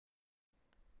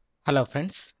Hello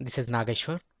friends, this is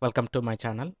Nageshwar. Welcome to my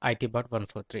channel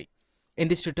ITbot143. In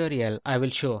this tutorial, I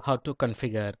will show how to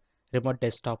configure remote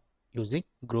desktop using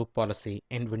group policy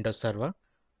in Windows Server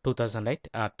 2008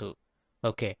 R2.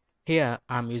 Okay, here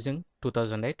I'm using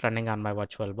 2008 running on my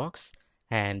VirtualBox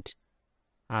and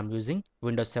I'm using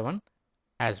Windows 7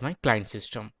 as my client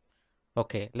system.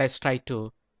 Okay, let's try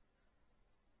to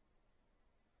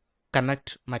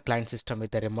connect my client system with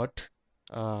the remote.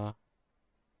 Uh,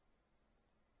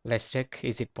 let's check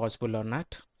is it possible or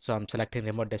not. So I'm selecting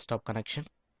remote desktop connection.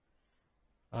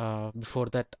 Before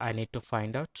that I need to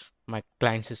find out my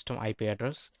client system IP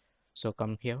address. So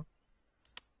come here,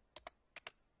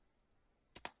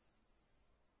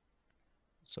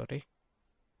 sorry,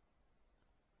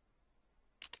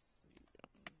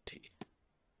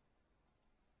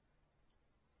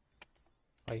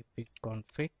 IP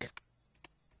config.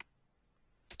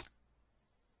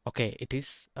 Okay, it is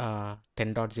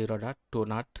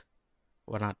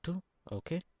 10.0.2.102.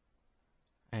 Okay,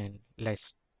 and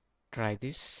let's try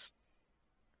this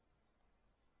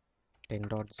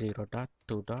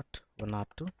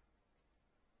 10.0.2.102.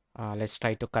 Let's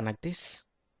try to connect this.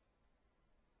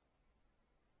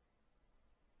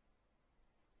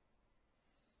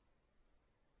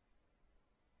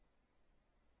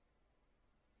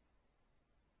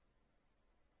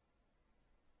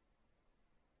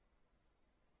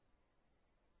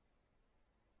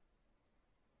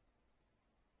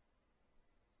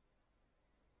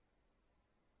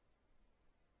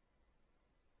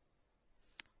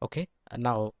 Okay,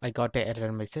 now I got a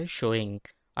error message showing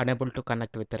unable to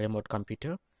connect with the remote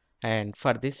computer, and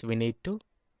for this we need to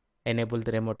enable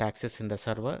the remote access in the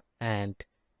server and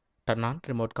turn on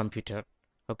remote computer.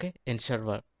 Okay, in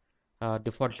server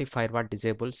defaultly firewall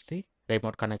disables the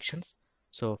remote connections,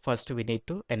 so first we need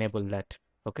to enable that.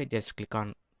 Okay, just click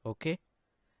on OK,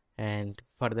 and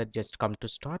further just come to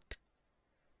start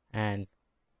and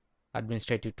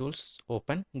administrative tools,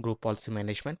 open group policy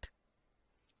management.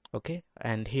 Okay,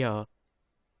 and here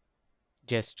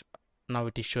just now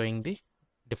it is showing the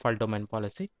default domain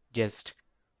policy. Just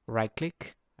right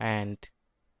click and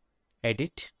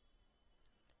edit.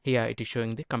 Here it is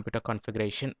showing the computer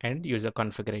configuration and user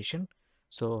configuration.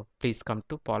 So please come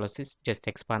to policies, just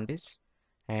expand this,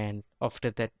 and after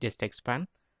that just expand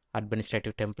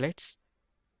administrative templates,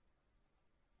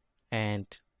 and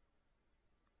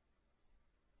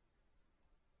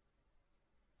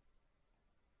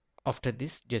after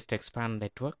this just expand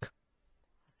network,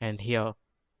 and here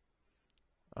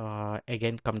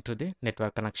again come to the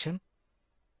network connection,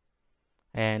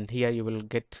 and here you will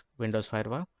get Windows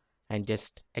Firewall and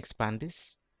just expand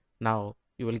this. Now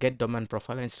you will get domain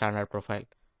profile and standard profile.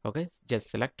 Okay, just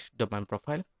select domain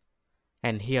profile,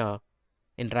 and here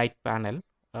in right panel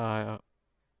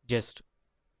just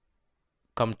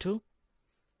come to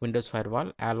Windows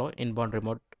Firewall allow inbound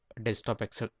remote desktop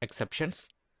exceptions.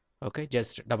 Okay,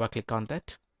 just double click on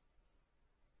that.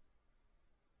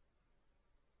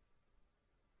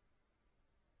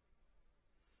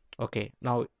 Okay,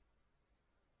 now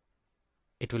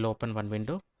it will open one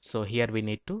window. So here we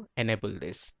need to enable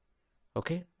this.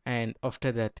 Okay, and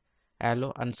after that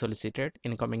allow unsolicited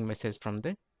incoming message from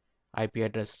the IP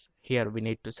address. Here we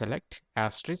need to select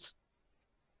asterisk.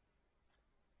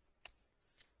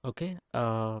 Okay,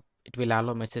 it will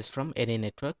allow message from any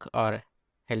network or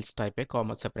else type a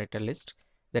comma separator list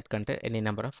that contain any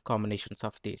number of combinations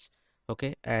of these.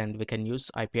 Okay, and we can use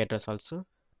IP address also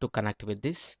to connect with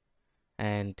this.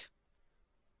 And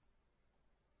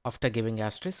after giving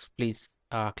asterisk, please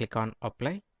click on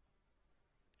apply.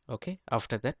 Okay,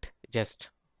 after that just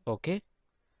okay,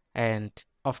 and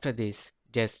after this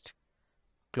just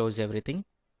close everything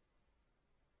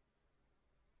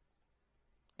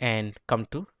and come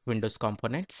to Windows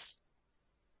components,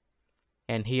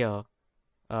 and here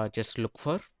just look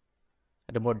for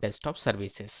remote desktop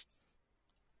services.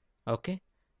 Okay,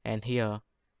 and here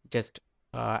just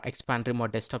expand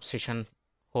remote desktop session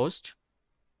host,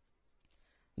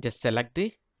 just select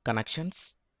the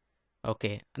connections.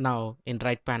 Okay, now in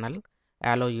right panel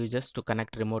allow users to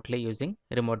connect remotely using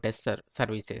remote desk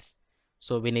services.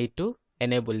 So we need to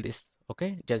enable this.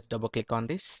 Okay, just double click on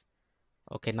this.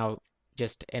 Okay, now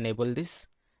just enable this,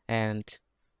 and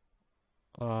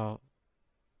uh,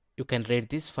 you can read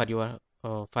this for your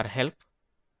for help.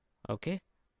 Okay,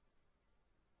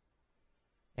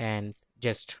 and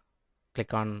just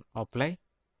click on apply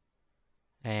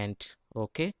and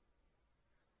okay,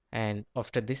 and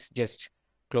after this just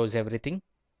close everything.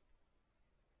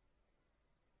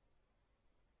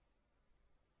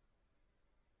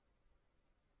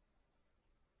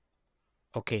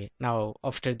 Okay, now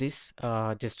after this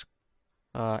just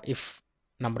if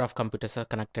number of computers are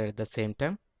connected at the same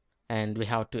time, and we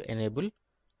have to enable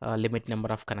limit number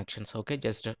of connections. Okay,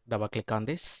 just double click on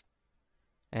this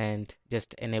and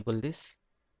just enable this.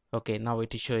 Okay, now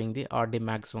it is showing the RD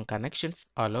maximum connections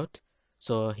allowed.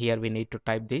 So here we need to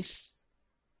type this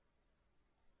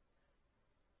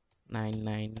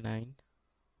 999.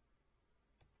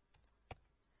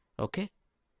 Okay,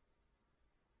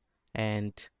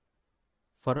 and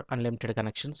for unlimited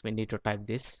connections we need to type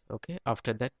this. Okay,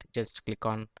 after that just click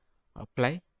on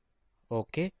apply.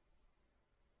 Okay,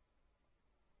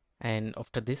 and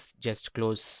after this just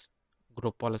close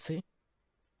group policy.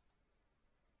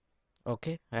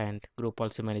 Okay, and group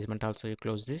policy management also you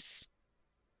close this.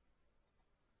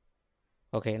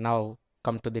 Okay, now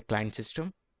come to the client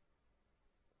system.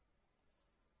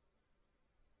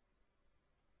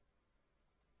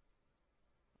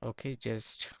 Okay,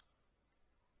 just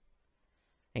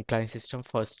in client system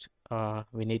first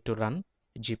we need to run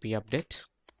GP update.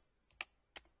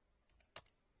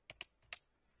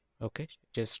 Okay,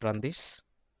 just run this.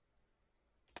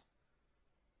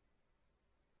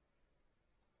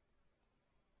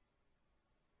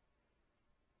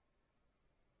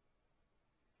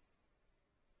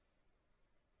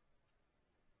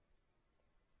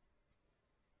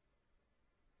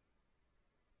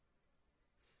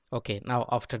 Okay, now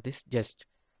after this just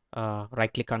right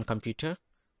click on computer,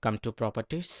 come to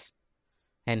properties,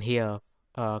 and here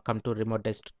come to remote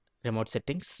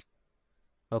settings.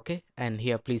 Okay, and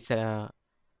here please select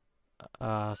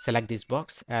this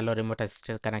box, allow remote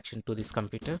assisted connection to this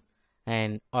computer,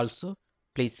 and also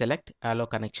please select allow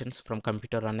connections from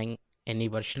computer running any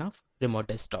version of remote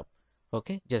desktop.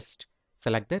 Okay, just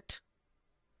select that,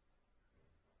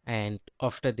 and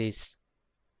after this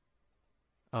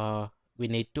we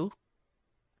need to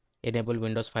enable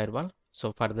Windows Firewall.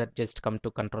 So for that just come to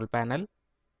control panel,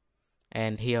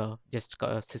 and here just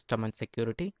system and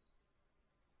security.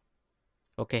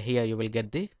 Okay, here you will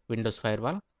get the Windows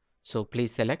Firewall. So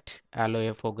please select allow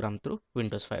a program through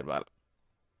Windows Firewall.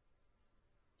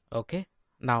 Okay,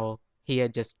 now here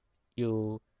just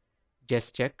you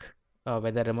just check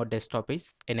whether remote desktop is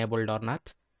enabled or not.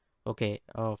 Okay,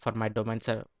 for my domain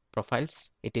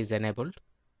profiles it is enabled.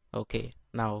 Okay,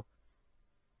 now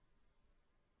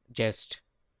just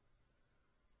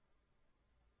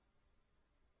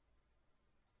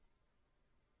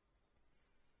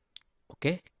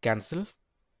okay, cancel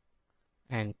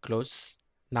and close.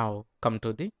 Now come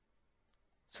to the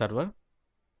server.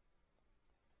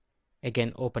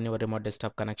 Again open your remote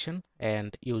desktop connection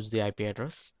and use the IP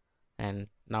address, and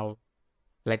now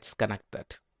let's connect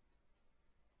that.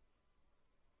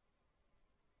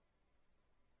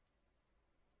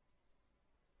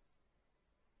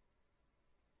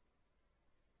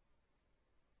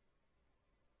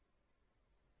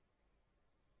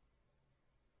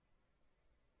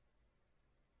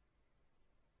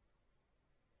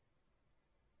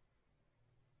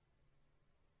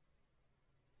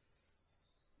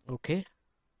 Okay,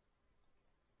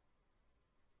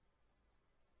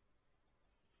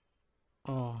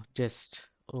 just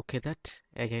okay that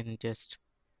again, just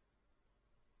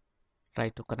try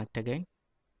to connect again.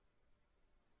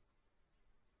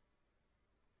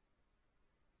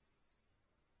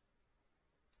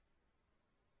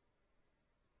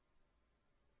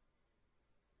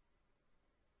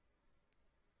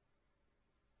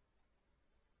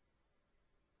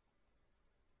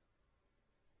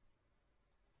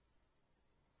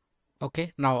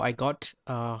 Okay, now I got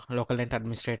local net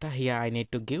administrator. Here I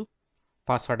need to give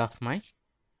password of my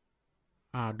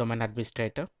domain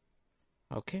administrator.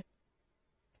 Okay,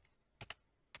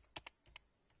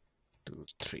 2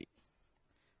 3.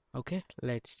 Okay,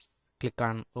 let's click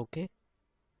on OK.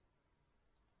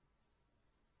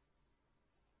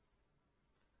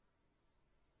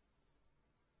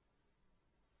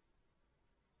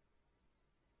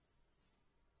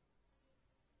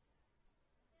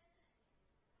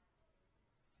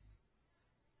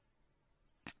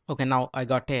 Okay, now I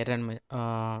got a error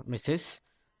message.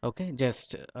 Okay,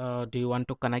 just do you want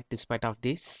to connect despite of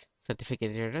this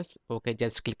certificate errors? Okay,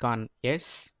 just click on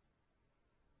yes.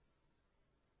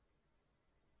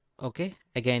 Okay,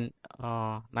 again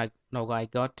now I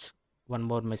got one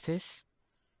more message.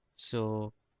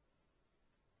 So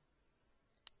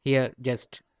here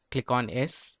just click on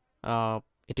yes.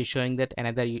 It is showing that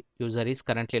another user is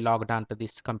currently logged onto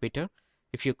this computer.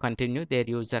 If you continue, their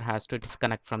user has to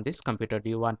disconnect from this computer. Do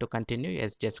you want to continue?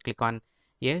 Yes, just click on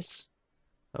yes.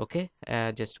 Okay,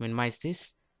 just minimize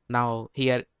this. Now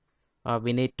here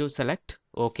we need to select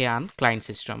OK on client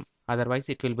system, otherwise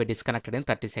it will be disconnected in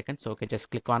 30 seconds. Okay, just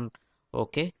click on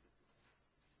OK.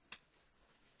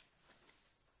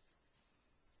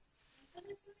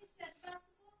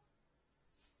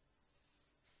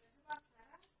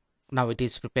 Now it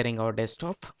is preparing our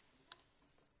desktop.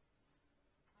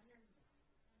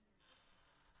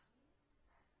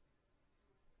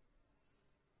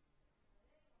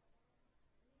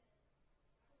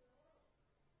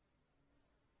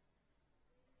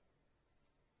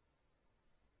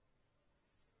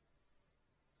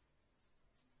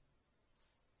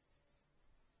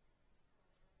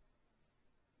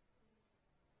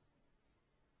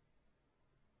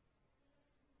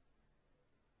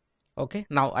 Okay,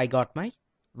 now I got my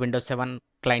Windows 7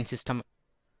 client system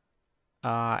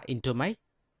into my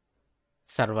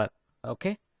server.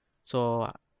 Okay,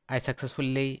 so I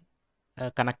successfully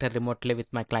connected remotely with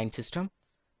my client system,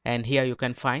 and here you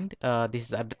can find this is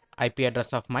the IP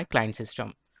address of my client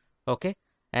system. Okay,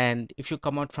 and if you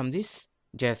come out from this,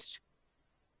 just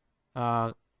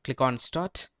click on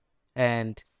start,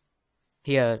 and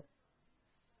here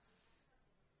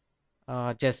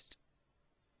just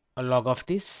log off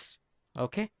this.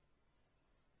 Okay,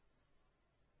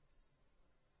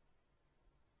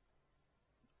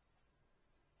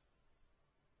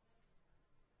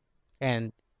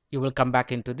 and you will come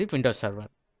back into the Windows server.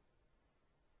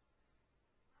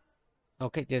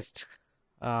 Okay, just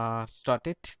start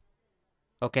it.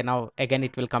 Okay, now again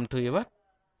it will come to your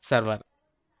server.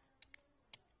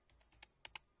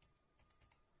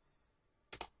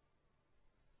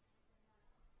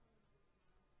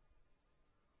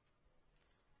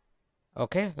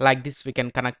 Okay, like this we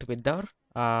can connect with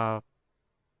our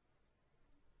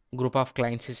group of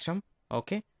client system.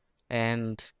 Okay,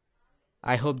 and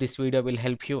I hope this video will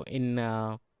help you in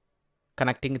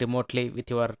connecting remotely with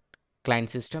your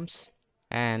client systems.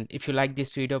 And if you like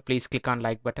this video, please click on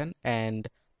like button, and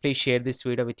please share this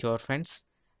video with your friends,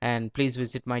 and please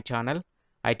visit my channel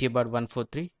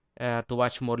ITbird143 to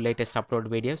watch more latest upload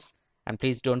videos, and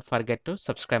please don't forget to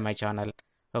subscribe my channel.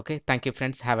 Okay, thank you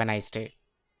friends, have a nice day.